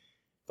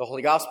The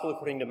Holy Gospel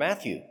according to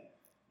Matthew,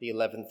 the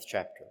 11th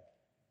chapter.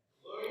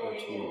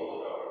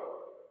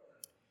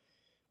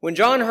 When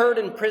John heard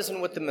in prison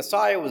what the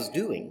Messiah was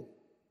doing,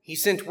 he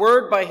sent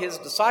word by his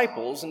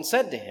disciples and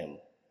said to him,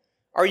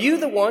 "Are you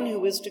the one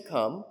who is to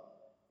come,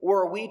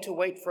 or are we to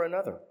wait for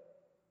another?"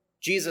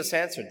 Jesus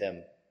answered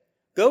them,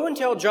 "Go and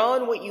tell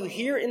John what you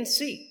hear and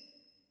see.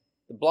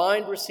 The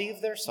blind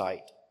receive their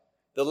sight,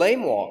 the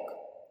lame walk,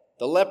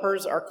 the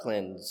lepers are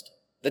cleansed,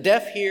 the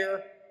deaf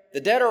hear, the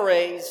dead are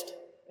raised,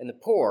 and the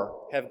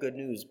poor have good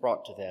news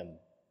brought to them.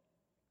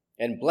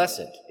 And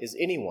blessed is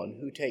anyone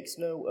who takes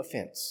no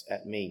offense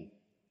at me."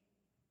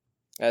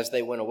 As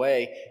they went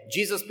away,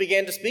 Jesus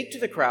began to speak to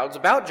the crowds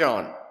about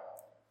John.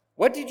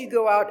 "What did you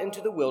go out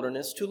into the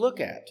wilderness to look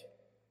at?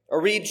 A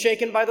reed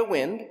shaken by the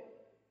wind?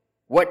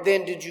 What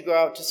then did you go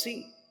out to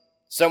see?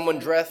 Someone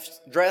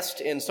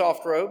dressed in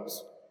soft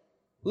robes?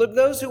 Look,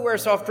 those who wear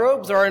soft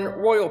robes are in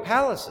royal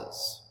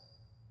palaces.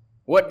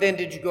 What then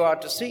did you go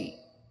out to see?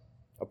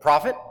 A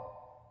prophet?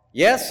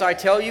 Yes, I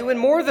tell you, and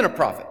more than a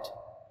prophet.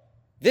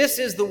 This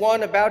is the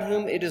one about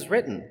whom it is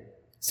written,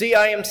 'See,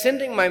 I am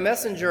sending my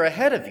messenger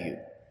ahead of you,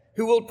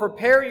 who will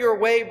prepare your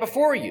way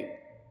before you.'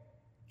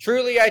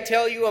 Truly I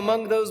tell you,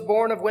 among those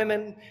born of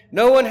women,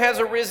 no one has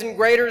arisen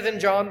greater than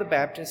John the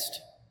Baptist.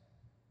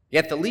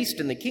 Yet the least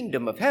in the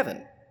kingdom of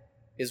heaven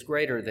is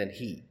greater than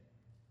he."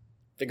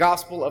 The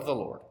gospel of the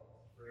Lord.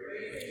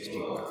 Praise to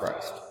you,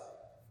 Christ.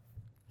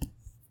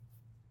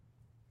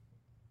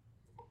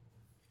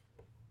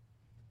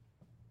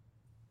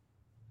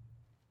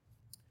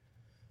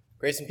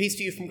 Grace and peace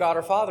to you from God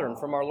our Father and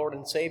from our Lord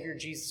and Savior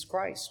Jesus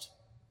Christ.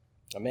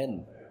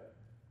 Amen.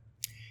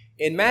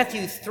 In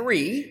Matthew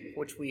 3,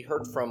 which we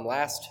heard from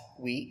last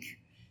week,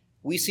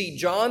 we see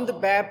John the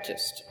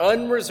Baptist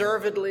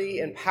unreservedly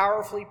and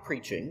powerfully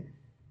preaching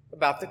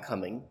about the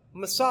coming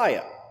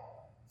Messiah.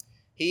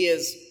 He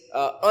is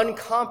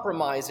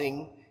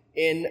uncompromising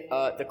in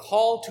the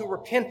call to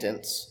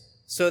repentance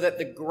so that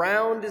the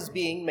ground is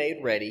being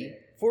made ready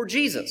for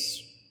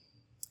Jesus.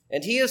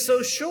 And he is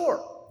so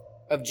sure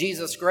of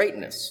Jesus'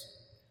 greatness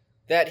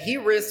that he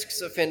risks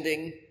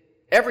offending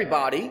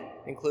everybody,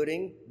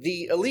 including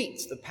the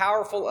elites, the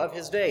powerful of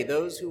his day,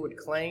 those who would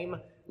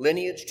claim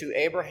lineage to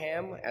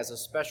Abraham as a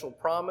special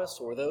promise,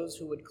 or those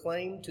who would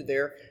claim to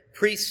their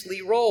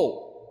priestly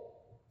role.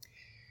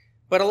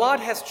 But a lot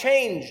has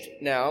changed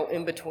now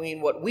in between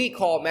what we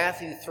call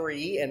Matthew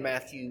 3 and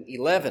Matthew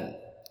 11,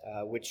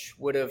 which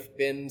would have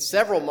been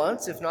several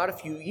months, if not a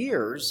few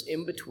years,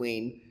 in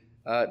between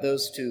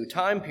those two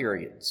time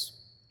periods.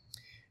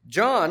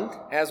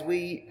 John, as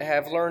we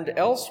have learned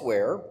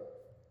elsewhere,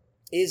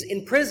 is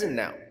in prison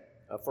now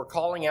for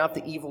calling out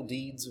the evil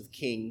deeds of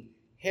King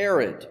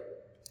Herod.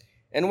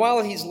 And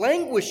while he's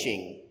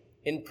languishing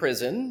in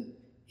prison,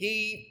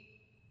 he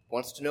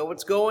wants to know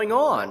what's going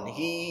on.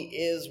 He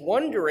is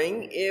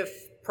wondering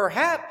if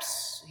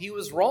perhaps he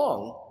was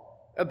wrong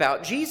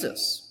about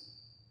Jesus.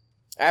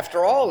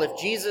 After all, if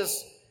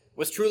Jesus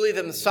was truly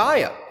the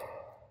Messiah,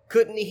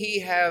 couldn't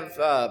he have,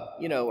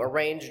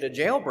 arranged a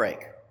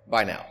jailbreak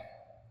by now?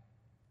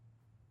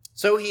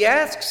 So he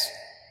asks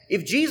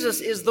if Jesus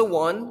is the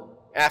one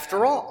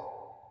after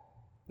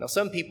all. Now,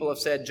 some people have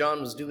said John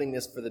was doing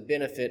this for the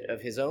benefit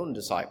of his own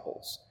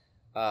disciples,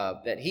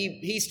 that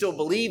he still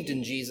believed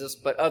in Jesus,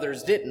 but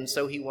others didn't,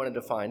 so he wanted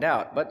to find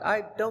out. But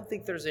I don't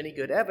think there's any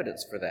good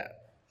evidence for that.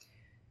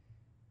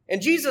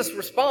 And Jesus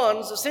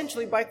responds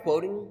essentially by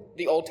quoting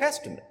the Old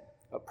Testament,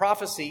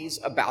 prophecies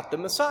about the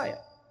Messiah.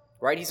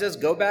 Right? He says,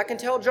 "Go back and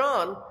tell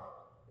John,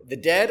 the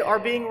dead are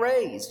being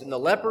raised, and the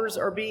lepers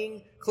are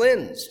being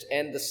cleansed,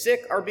 and the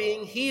sick are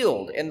being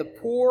healed, and the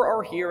poor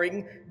are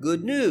hearing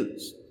good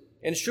news."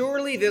 And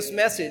surely this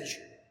message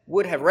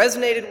would have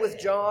resonated with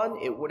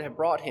John. It would have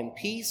brought him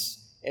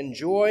peace and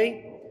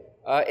joy,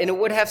 and it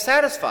would have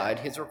satisfied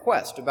his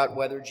request about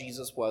whether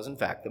Jesus was in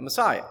fact the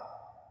Messiah.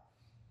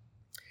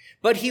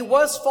 But he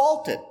was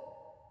faulted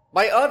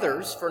by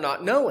others for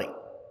not knowing.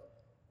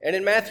 And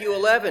in Matthew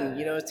 11,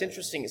 it's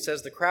interesting. It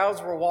says the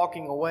crowds were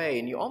walking away,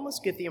 and you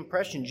almost get the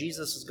impression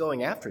Jesus is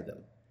going after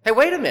them. Hey,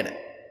 wait a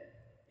minute.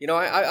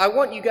 I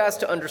want you guys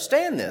to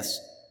understand this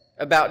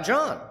about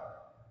John.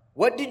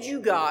 What did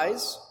you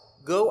guys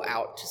go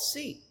out to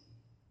see?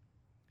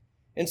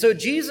 And so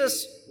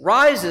Jesus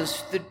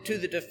rises to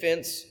the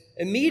defense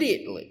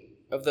immediately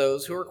of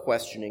those who are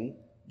questioning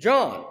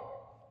John,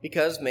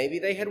 because maybe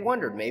they had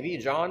wondered. Maybe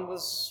John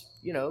was,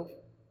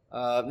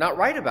 not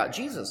right about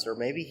Jesus, or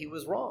maybe he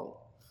was wrong.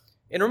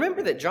 And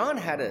remember that John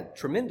had a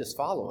tremendous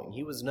following.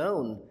 He was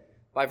known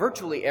by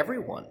virtually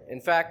everyone. In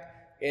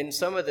fact, in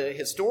some of the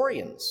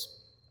historians,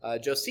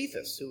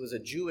 Josephus, who was a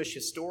Jewish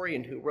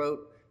historian who wrote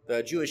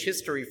the Jewish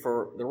history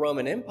for the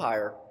Roman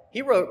Empire,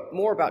 he wrote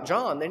more about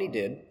John than he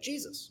did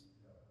Jesus.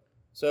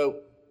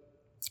 So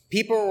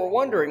people were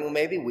wondering, well,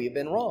 maybe we've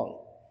been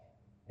wrong.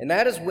 And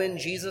that is when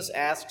Jesus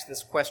asks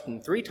this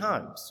question 3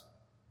 times.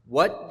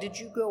 What did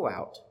you go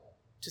out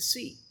to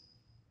see?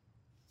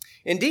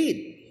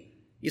 Indeed,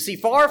 you see,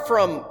 far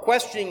from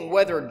questioning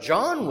whether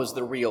John was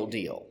the real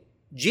deal,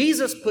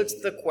 Jesus puts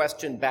the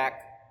question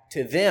back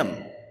to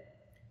them.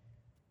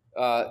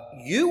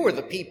 You were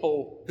the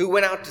people who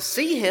went out to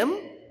see him,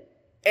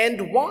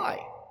 and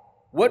why?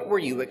 What were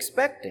you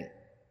expecting?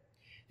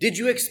 Did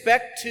you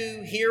expect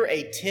to hear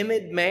a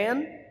timid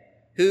man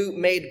who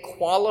made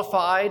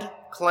qualified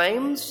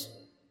claims?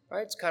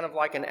 Right? It's kind of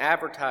like an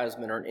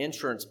advertisement or an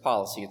insurance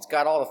policy. It's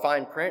got all the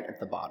fine print at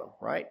the bottom,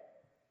 right?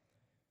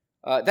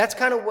 That's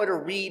kind of what a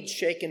reed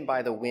shaken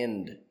by the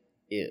wind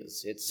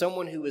is. It's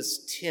someone who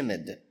is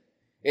timid.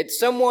 It's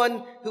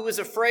someone who is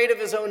afraid of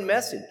his own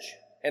message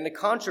and the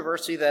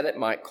controversy that it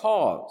might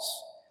cause.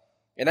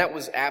 And that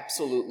was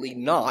absolutely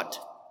not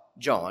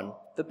John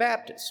the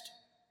Baptist.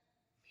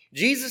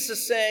 Jesus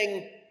is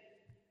saying,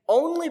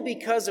 only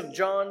because of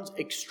John's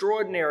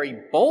extraordinary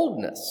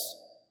boldness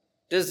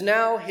does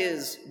now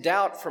his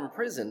doubt from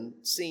prison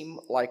seem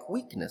like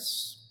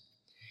weakness.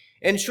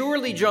 And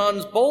surely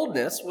John's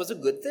boldness was a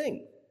good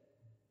thing.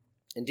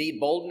 Indeed,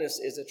 boldness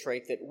is a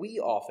trait that we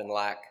often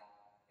lack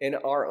in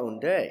our own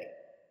day.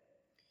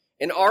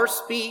 In our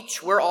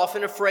speech, we're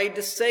often afraid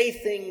to say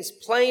things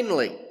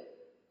plainly.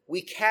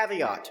 We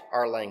caveat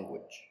our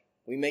language.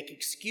 We make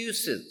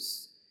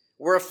excuses.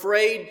 We're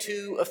afraid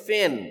to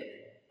offend.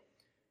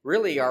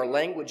 Really, our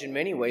language in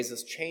many ways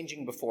is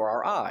changing before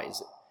our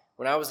eyes.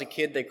 When I was a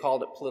kid, they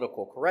called it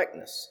political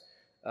correctness.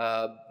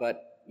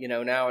 But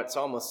now it's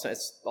almost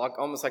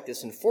like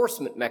this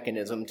enforcement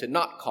mechanism to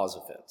not cause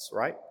offense,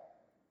 right?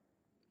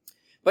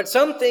 But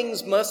some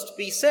things must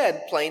be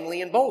said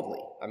plainly and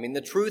boldly. I mean,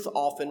 the truth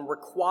often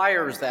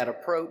requires that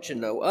approach and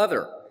no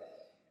other.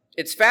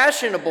 It's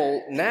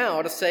fashionable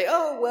now to say,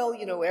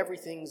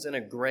 everything's in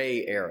a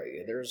gray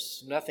area.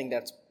 There's nothing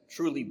that's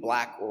truly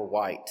black or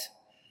white.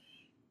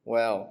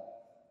 Well,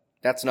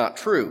 that's not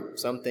true.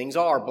 Some things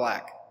are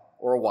black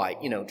or white,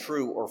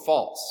 true or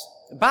false.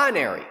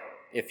 Binary,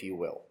 if you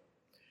will.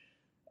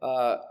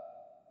 A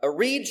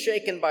reed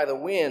shaken by the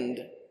wind,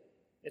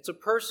 it's a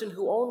person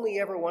who only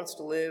ever wants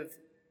to live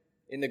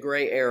in the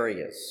gray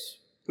areas,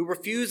 who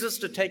refuses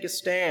to take a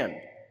stand,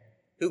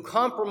 who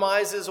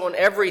compromises on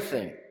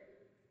everything.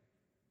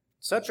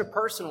 Such a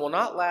person will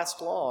not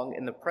last long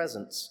in the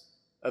presence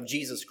of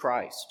Jesus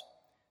Christ,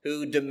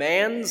 who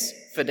demands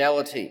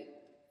fidelity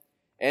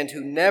and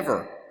who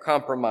never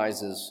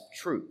compromises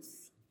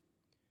truth.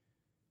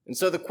 And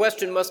so the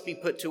question must be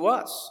put to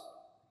us.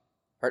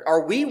 Right?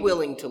 Are we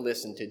willing to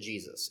listen to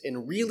Jesus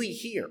and really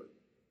hear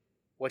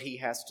what he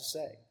has to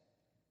say?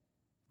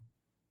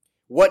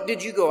 What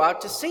did you go out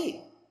to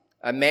see?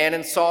 A man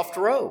in soft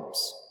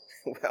robes.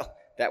 Well,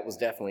 that was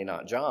definitely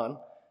not John.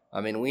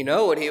 I mean, we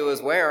know what he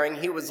was wearing.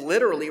 He was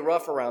literally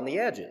rough around the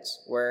edges,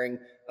 wearing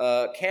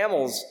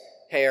camel's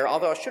hair,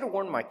 although I should have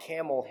worn my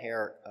camel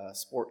hair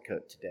sport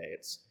coat today.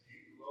 It's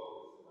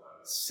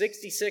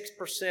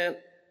 66%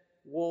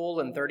 wool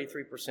and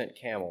 33%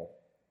 camel.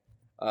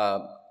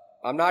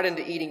 I'm not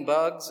into eating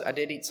bugs. I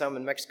did eat some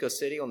in Mexico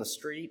City on the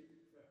street.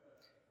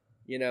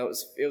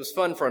 It was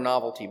fun for a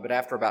novelty, but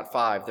after about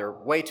 5, they're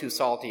way too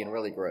salty and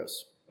really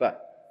gross.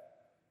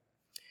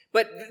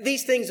 But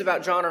these things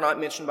about John are not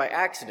mentioned by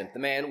accident. The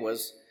man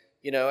was,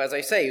 as I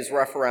say, he's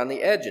rough around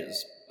the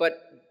edges. But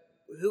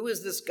who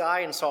is this guy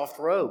in soft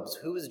robes?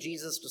 Who is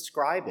Jesus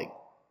describing?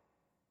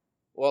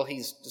 Well,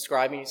 he's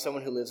describing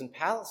someone who lives in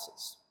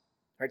palaces,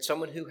 right?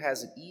 Someone who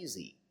has it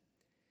easy.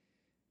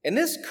 And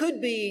this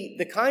could be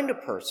the kind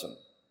of person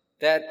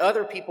that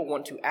other people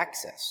want to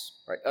access,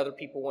 right? Other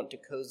people want to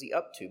cozy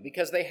up to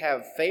because they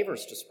have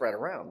favors to spread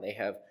around.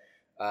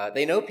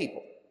 They know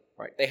people,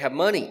 right? They have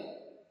money.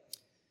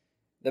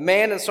 The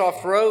man in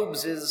soft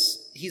robes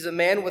he's a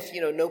man with,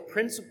 no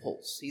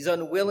principles. He's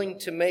unwilling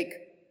to make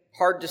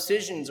hard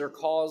decisions or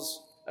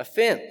cause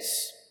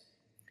offense.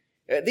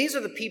 These are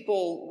the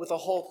people with a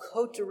whole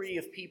coterie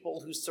of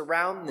people who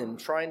surround them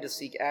trying to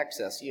seek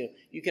access.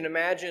 You can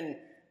imagine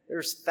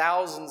there's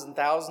thousands and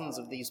thousands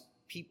of these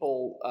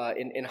people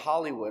in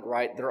Hollywood,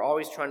 right? They're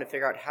always trying to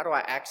figure out, how do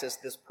I access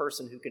this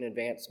person who can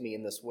advance me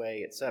in this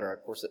way, etc.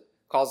 Of course, it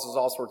causes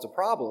all sorts of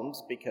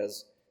problems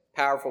because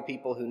powerful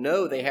people who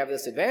know they have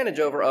this advantage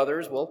over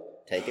others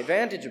will take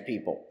advantage of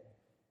people.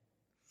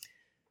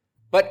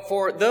 But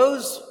for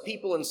those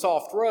people in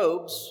soft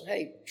robes,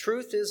 hey,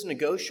 truth is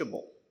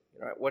negotiable.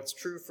 Right? What's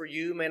true for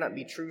you may not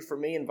be true for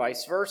me and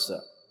vice versa.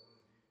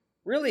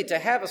 Really, to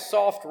have a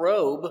soft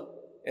robe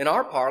in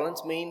our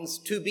parlance means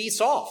to be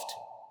soft.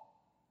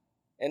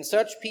 And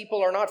such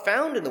people are not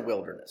found in the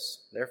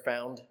wilderness. They're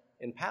found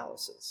in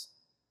palaces.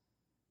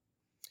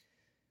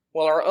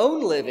 Well, our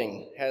own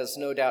living has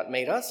no doubt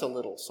made us a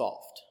little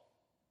soft.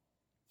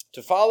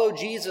 To follow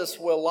Jesus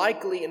will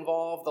likely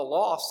involve the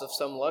loss of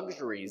some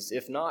luxuries,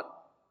 if not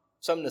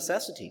some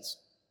necessities.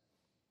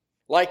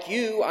 Like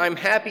you, I'm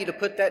happy to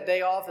put that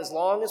day off as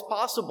long as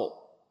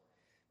possible.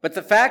 But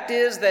the fact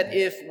is that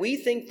if we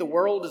think the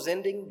world is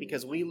ending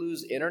because we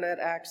lose internet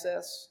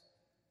access,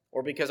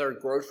 or because our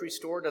grocery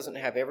store doesn't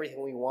have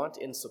everything we want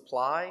in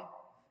supply,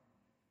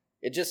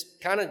 it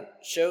just kind of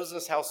shows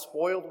us how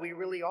spoiled we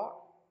really are,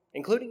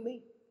 including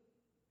me.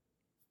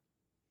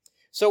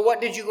 So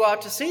what did you go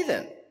out to see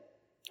then?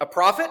 A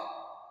prophet?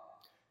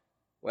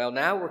 Well,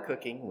 now we're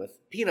cooking with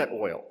peanut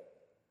oil,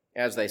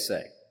 as they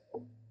say.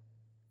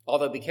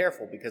 Although be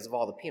careful because of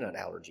all the peanut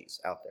allergies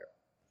out there.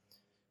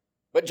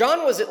 But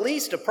John was at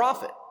least a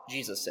prophet,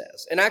 Jesus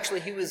says. And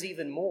actually, he was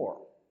even more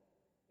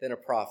than a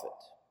prophet.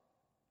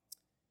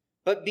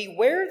 But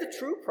beware the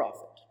true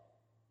prophet,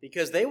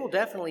 because they will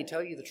definitely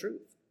tell you the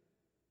truth.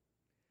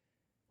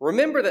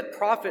 Remember that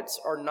prophets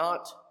are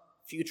not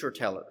future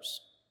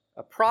tellers.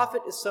 A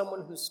prophet is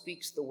someone who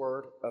speaks the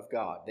word of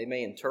God. They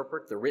may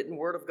interpret the written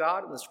word of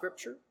God in the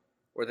scripture,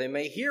 or they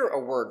may hear a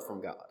word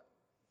from God.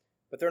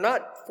 But they're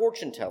not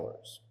fortune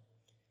tellers.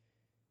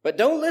 But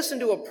don't listen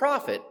to a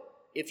prophet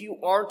if you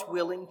aren't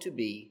willing to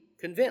be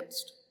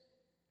convinced,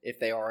 if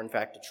they are in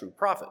fact a true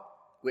prophet,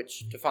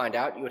 which to find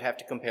out you would have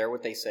to compare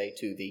what they say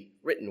to the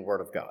written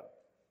word of God.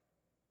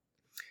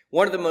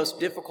 One of the most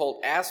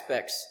difficult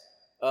aspects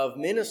of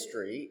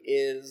ministry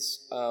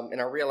is, and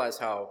I realize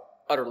how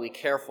utterly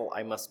careful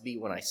I must be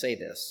when I say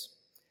this,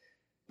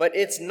 but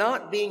it's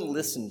not being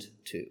listened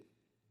to.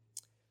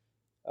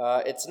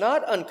 It's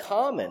not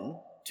uncommon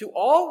to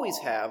always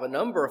have a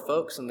number of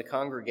folks in the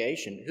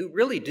congregation who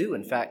really do,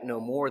 in fact,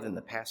 know more than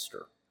the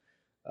pastor.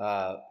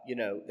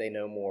 They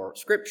know more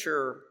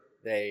scripture,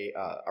 they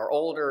are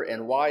older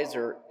and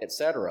wiser,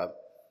 etc.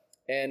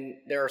 And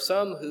there are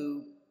some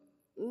who,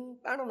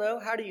 I don't know,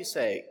 how do you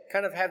say,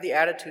 kind of have the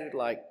attitude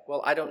like,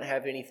 well, I don't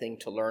have anything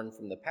to learn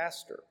from the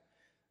pastor.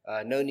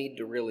 No need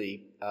to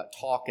really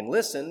talk and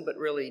listen, but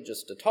really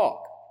just to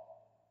talk.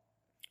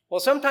 Well,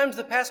 sometimes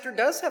the pastor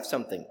does have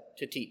something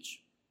to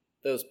teach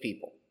those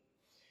people.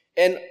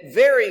 And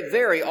very,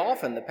 very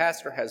often the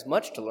pastor has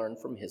much to learn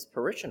from his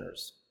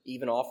parishioners,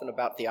 even often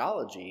about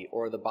theology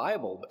or the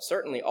Bible, but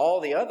certainly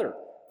all the other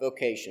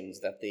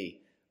vocations that the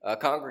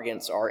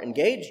congregants are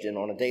engaged in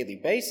on a daily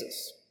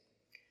basis.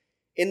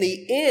 In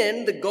the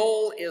end, the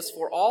goal is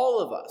for all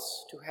of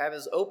us to have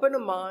as open a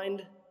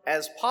mind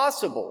as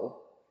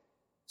possible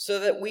so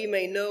that we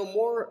may know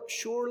more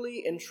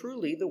surely and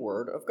truly the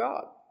Word of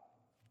God.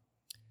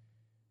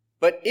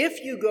 But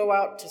if you go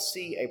out to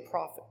see a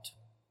prophet,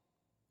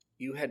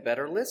 you had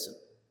better listen,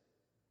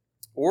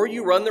 or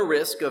you run the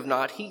risk of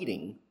not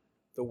heeding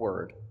the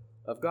Word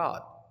of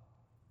God.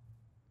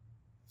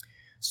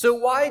 So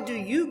why do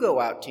you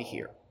go out to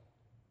hear?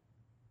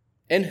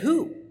 And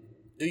who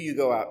do you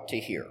go out to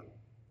hear?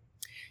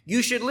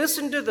 You should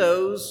listen to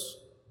those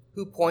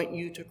who point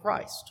you to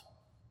Christ,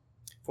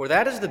 for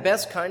that is the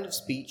best kind of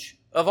speech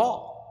of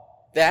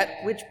all,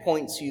 that which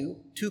points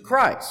you to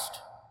Christ.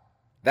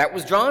 That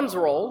was John's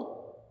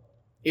role.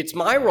 It's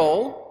my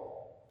role.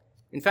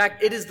 In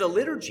fact, it is the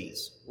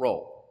liturgy's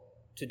role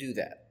to do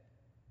that.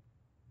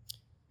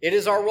 It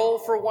is our role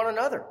for one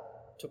another,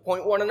 to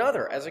point one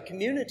another as a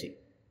community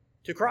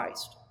to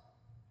Christ.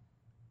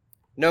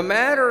 No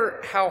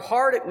matter how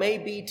hard it may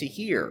be to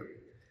hear,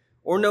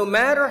 or no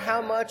matter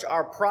how much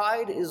our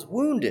pride is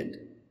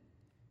wounded,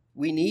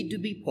 we need to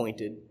be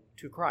pointed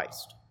to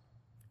Christ.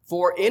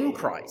 For in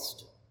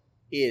Christ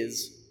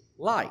is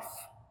life.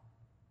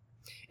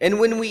 And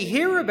when we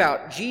hear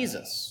about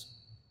Jesus,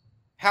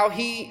 how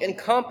he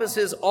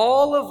encompasses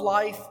all of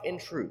life and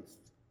truth,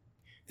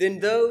 then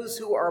those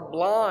who are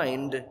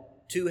blind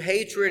to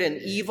hatred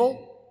and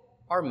evil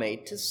are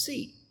made to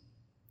see.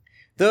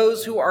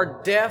 Those who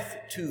are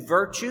deaf to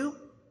virtue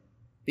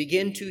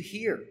begin to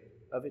hear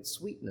of its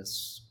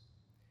sweetness.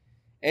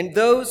 And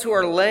those who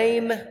are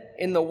lame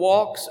in the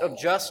walks of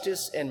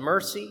justice and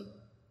mercy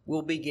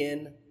will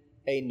begin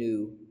a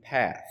new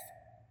path.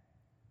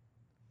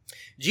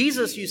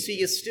 Jesus, you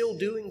see, is still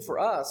doing for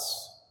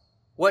us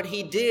what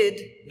he did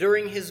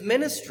during his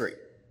ministry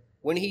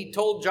when he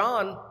told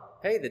John,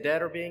 hey, the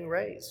dead are being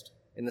raised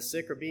and the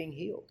sick are being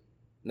healed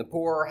and the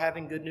poor are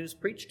having good news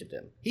preached to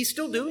them. He's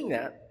still doing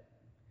that.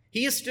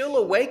 He is still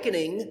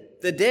awakening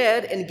the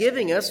dead and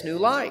giving us new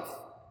life.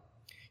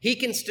 He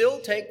can still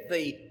take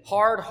the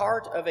hard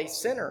heart of a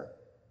sinner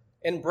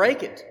and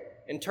break it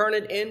and turn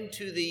it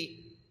into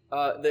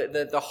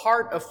the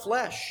heart of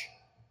flesh.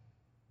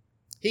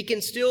 He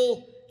can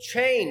still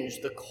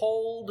change the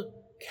cold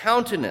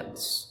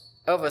countenance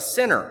of a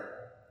sinner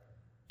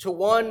to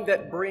one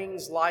that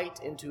brings light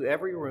into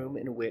every room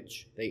in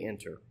which they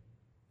enter.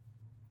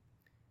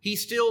 He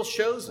still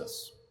shows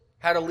us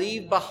how to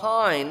leave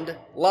behind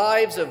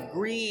lives of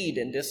greed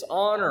and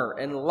dishonor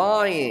and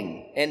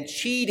lying and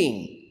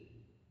cheating,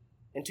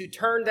 and to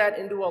turn that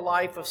into a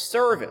life of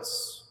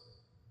service,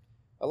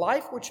 a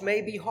life which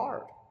may be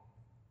hard,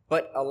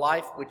 but a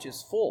life which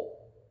is full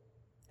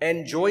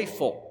and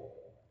joyful.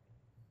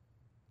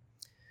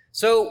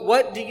 So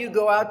what do you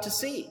go out to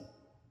see?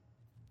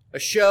 A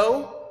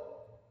show?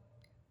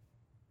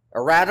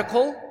 A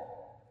radical?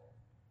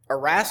 A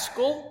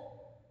rascal?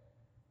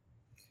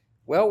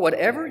 Well,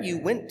 whatever you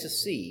went to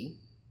see,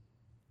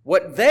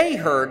 what they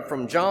heard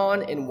from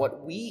John and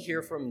what we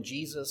hear from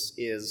Jesus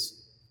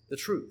is the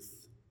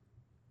truth.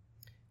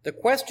 The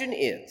question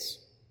is,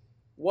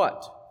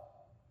 what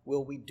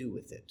will we do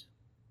with it?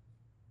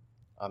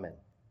 Amen.